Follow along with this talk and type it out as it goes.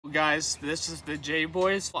guys, this is the J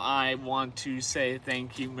Boys. I want to say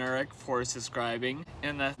thank you, Merrick, for subscribing,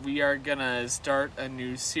 and that we are gonna start a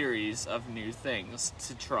new series of new things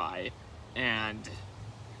to try, and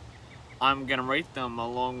I'm gonna rate them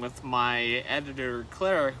along with my editor,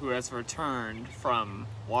 Claire, who has returned from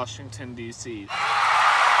Washington, D.C.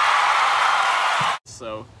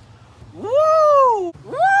 So, woo!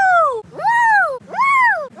 Woo!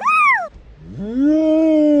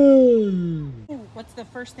 What's the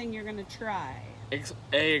first thing you're gonna try?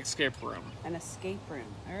 A escape room. An escape room.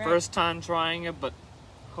 All right. First time trying it, but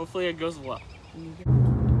hopefully it goes well.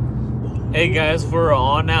 Hey guys, we're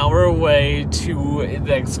on our way to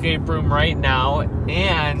the escape room right now,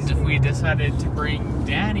 and we decided to bring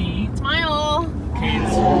Danny, Smile!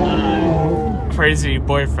 Kate's crazy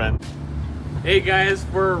boyfriend. Hey guys,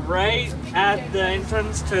 we're right at the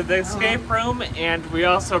entrance to the escape room, and we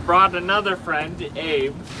also brought another friend,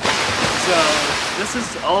 Abe. So this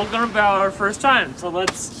is all gonna be our first time, so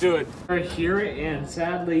let's do it. We're here, and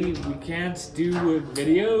sadly we can't do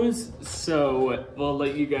videos, so we'll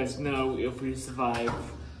let you guys know if we survive.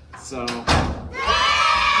 So,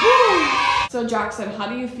 So Jackson, how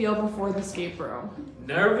do you feel before the escape room?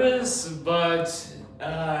 nervous, but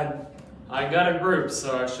I got a group,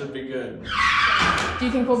 so I should be good. Do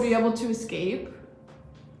you think we'll be able to escape?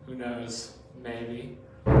 Who knows? Maybe.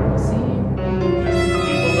 We'll see.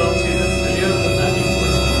 People don't see this video, but that means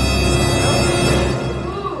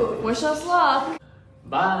we're Ooh, wish us luck.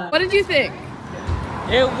 bye. What did you think?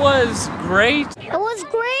 It was great. It was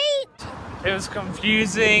great! It was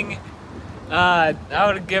confusing. I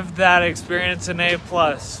would give that experience an A+.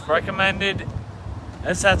 Recommended,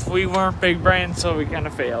 except we weren't big brains, so we kind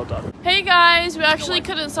of failed on it. Hey guys, we actually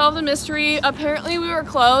couldn't solve the mystery. Apparently we were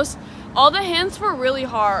close. All the hints were really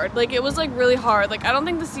hard. Like, it was like really hard. Like, I don't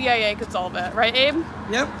think the CIA could solve it. Right, Abe?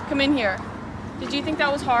 Yep. Come in here. Did you think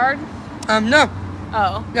that was hard? No.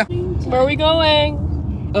 Oh. Yeah. Where are we going?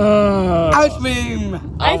 Ice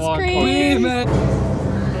cream! Ice cream!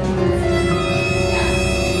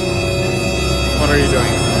 What are you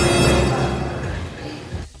doing?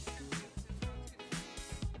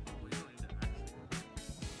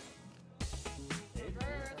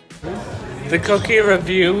 The cookie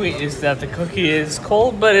review is that the cookie is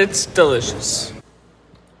cold, but it's delicious.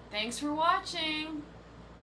 Thanks for